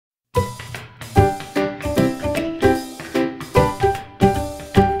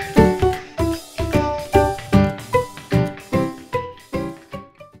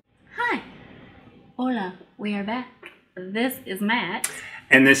we are back. This is Matt.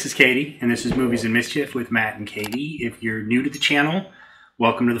 And this is Katie, and this is Movies and Mischief with Matt and Katie. If you're new to the channel,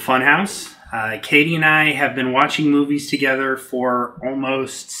 welcome to the Funhouse. Katie and I have been watching movies together for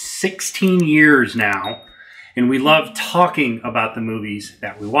almost 16 years now, and we love talking about the movies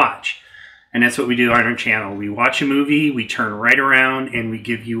that we watch. And that's what we do on our channel. We watch a movie, we turn right around, and we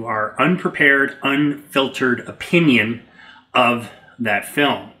give you our unprepared, unfiltered opinion of that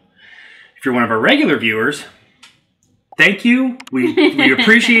film. If you're one of our regular viewers, thank you. We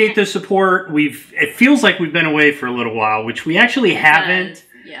appreciate the support. It feels like we've been away for a little while, which we actually haven't.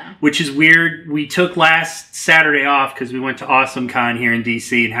 Yeah. Which is weird. We took last Saturday off because we went to AwesomeCon here in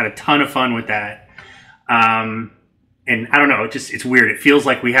DC and had a ton of fun with that. And I don't know, it's weird. It feels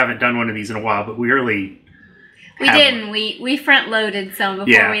like we haven't done one of these in a while, but we really didn't. We front loaded some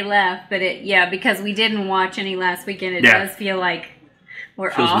before we left, but because we didn't watch any last weekend, it does feel like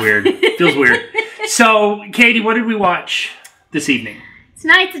we're off. Feels weird. So, Katie, what did we watch this evening?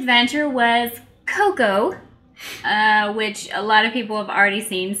 Tonight's adventure was Coco, which a lot of people have already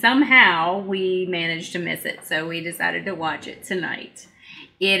seen. Somehow, we managed to miss it, so we decided to watch it tonight.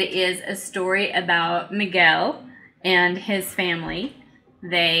 It is a story about Miguel and his family.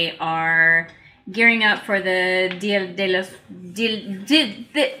 They are gearing up for the Day of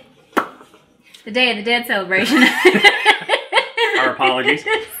the Dead celebration. Our apologies.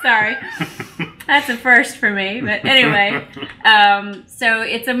 Sorry. That's a first for me, but anyway. So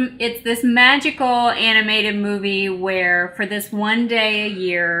it's this magical animated movie where for this one day a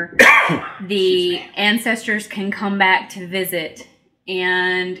year, the ancestors can come back to visit.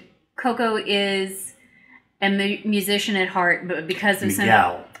 And Coco is a musician at heart, but because of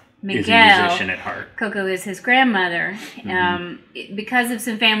Miguel is a musician at heart. Coco is his grandmother. Because of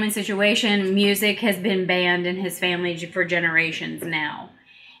some family situation, music has been banned in his family for generations now.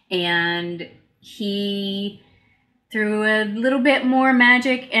 And he, through a little bit more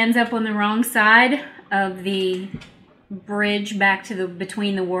magic, ends up on the wrong side of the bridge back to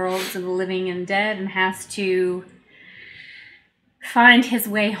between the worlds of the living and dead, and has to find his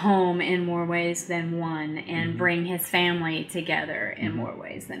way home in more ways than one, and bring his family together in more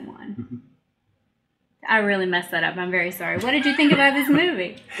ways than one. I really messed that up. I'm very sorry. What did you think about this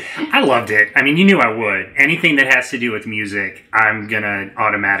movie? I loved it. I mean, you knew I would. Anything that has to do with music, I'm going to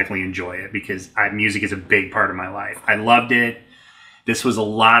automatically enjoy it because music is a big part of my life. I loved it. This was a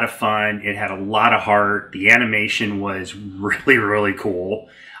lot of fun. It had a lot of heart. The animation was really, really cool.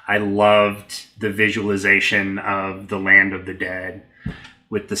 I loved the visualization of the land of the dead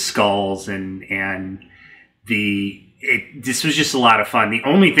with the skulls and this was just a lot of fun. The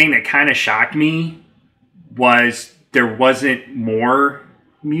only thing that kind of shocked me was there wasn't more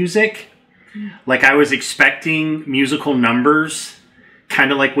music. Like I was expecting musical numbers,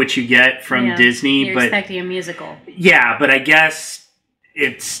 kind of like what you get from Disney. You're expecting a musical. Yeah, but I guess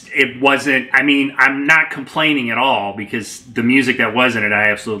it wasn't. I mean, I'm not complaining at all because the music that was in it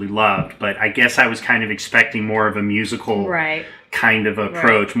I absolutely loved, but I guess I was kind of expecting more of a musical kind of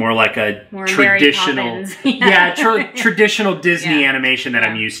approach, more like a traditional traditional Disney animation that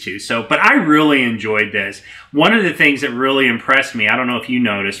I'm used to. So, but I really enjoyed this. One of the things that really impressed me, I don't know if you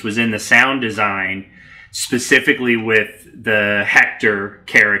noticed, was in the sound design, specifically with the Hector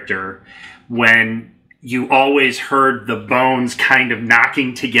character, when you always heard the bones kind of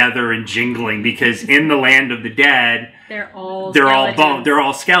knocking together and jingling, because in the land of the dead, they're all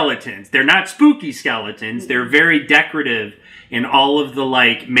skeletons. They're not spooky skeletons. They're very decorative in all of the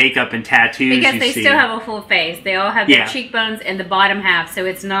like makeup and tattoos. Because they still have a full face. They all have their cheekbones and the bottom half, so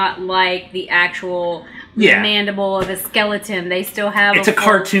it's not like the actual mandible of a skeleton. They still have a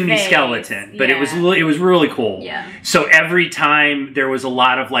cartoony skeleton, but it was really cool. Yeah. So every time there was a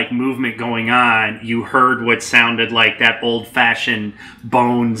lot of like movement going on, you heard what sounded like that old-fashioned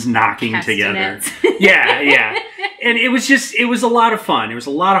bones knocking together. And it was a lot of fun. It was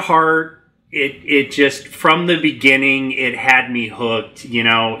a lot of heart. It just, from the beginning, it had me hooked, you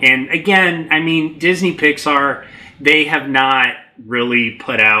know. And again, I mean, Disney Pixar, they have not really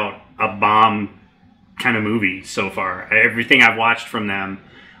put out a bomb kind of movie so far. Everything I've watched from them,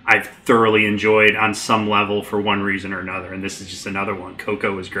 I've thoroughly enjoyed on some level for one reason or another, and this is just another one.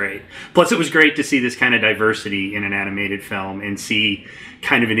 Coco was great. Plus, it was great to see this kind of diversity in an animated film and see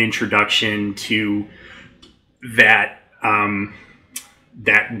kind of an introduction to that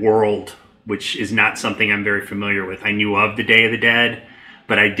that world, which is not something I'm very familiar with. I knew of the Day of the Dead,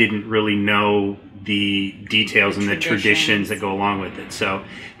 but I didn't really know the details and the traditions that go along with it. So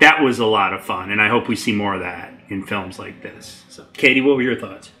that was a lot of fun, and I hope we see more of that in films like this. So, Katie, what were your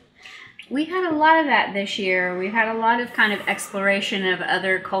thoughts? We had a lot of that this year. We've had a lot of kind of exploration of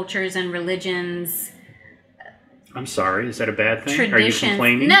other cultures and religions I'm sorry. Is that a bad thing? Traditions. Are you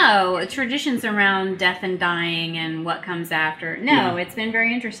complaining? No, traditions around death and dying and what comes after. No, it's been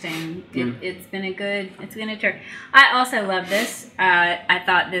very interesting. It's been a turn. I also love this. I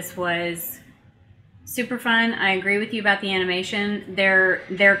thought this was super fun. I agree with you about the animation.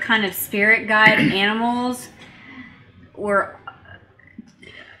 Their kind of spirit guide animals were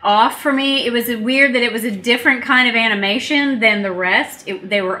off for me. It was weird that it was a different kind of animation than the rest.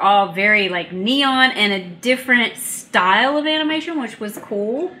 They were all very like neon and a different style of animation, which was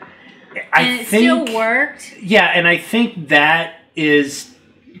cool. And it still worked. Yeah, and I think that is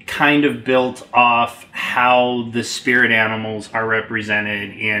kind of built off how the spirit animals are represented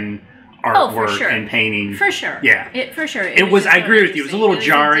in artwork and painting. For sure. Yeah. For sure. It was I agree with you. It was a little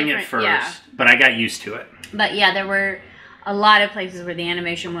jarring at first, but I got used to it. But yeah, there were a lot of places where the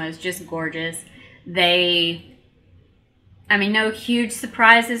animation was just gorgeous. No huge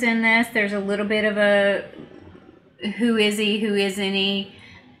surprises in this. There's a little bit of a who is he, who isn't he,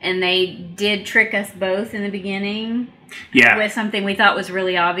 and they did trick us both in the beginning. Yeah. With something we thought was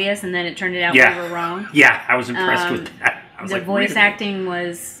really obvious, and then it turned out we were wrong. Yeah, I was impressed with that. The voice acting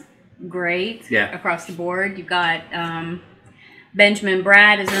was great across the board. You got Benjamin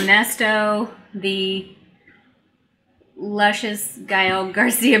Bratt as Ernesto. The luscious Gael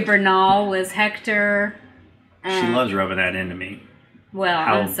Garcia Bernal was Hector. She loves rubbing that into me. Well,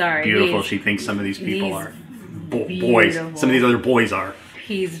 I'm sorry. Beautiful she thinks some of these people are. Boys. Some of these other boys are.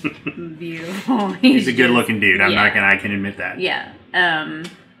 He's beautiful. He's a good-looking dude. I can admit that. Yeah.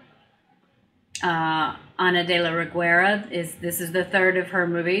 Ana de la Reguera this is the third of her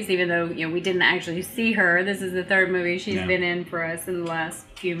movies, even though we didn't actually see her. This is the third movie she's been in for us in the last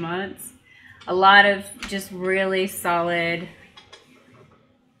few months. A lot of just really solid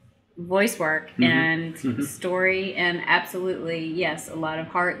voice work and story, and absolutely yes, a lot of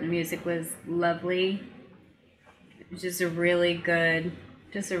heart. The music was lovely. Just a really good,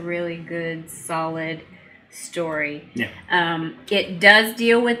 solid story. Yeah. It does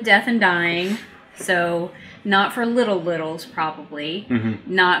deal with death and dying, so not for littles probably,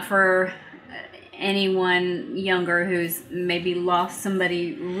 not for anyone younger who's maybe lost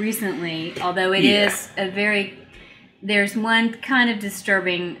somebody recently, although it is there's one kind of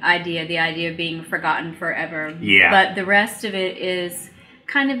disturbing idea, the idea of being forgotten forever. Yeah. But the rest of it is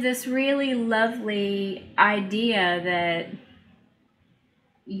kind of this really lovely idea that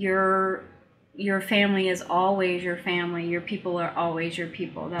your family is always your family. Your people are always your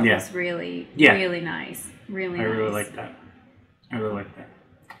people. That was really nice. Really nice. I really like that.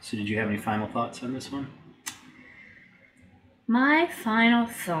 So did you have any final thoughts on this one? My final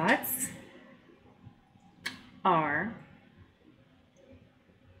thoughts are,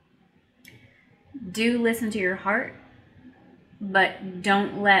 do listen to your heart, but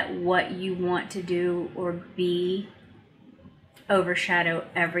don't let what you want to do or be overshadow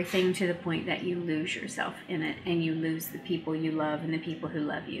everything to the point that you lose yourself in it and you lose the people you love and the people who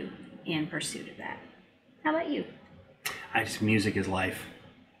love you in pursuit of that. How about you? Music is life.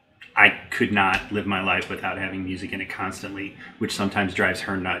 I could not live my life without having music in it constantly, which sometimes drives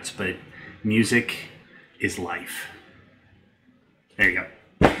her nuts, but music is life. There you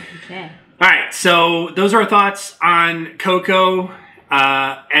go. Okay. All right, so those are our thoughts on Coco.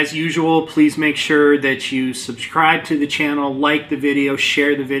 As usual, please make sure that you subscribe to the channel, like the video,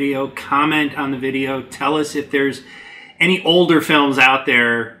 share the video, comment on the video. Tell us if there's any older films out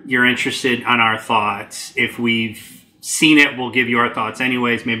there you're interested on our thoughts. If we've seen it, we'll give you our thoughts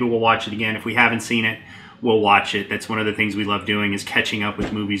anyways. Maybe we'll watch it again. If we haven't seen it, we'll watch it. That's one of the things we love doing, is catching up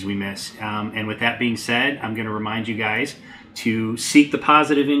with movies we miss. And with that being said, I'm going to remind you guys to seek the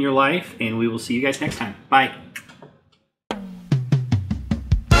positive in your life, and we will see you guys next time. Bye.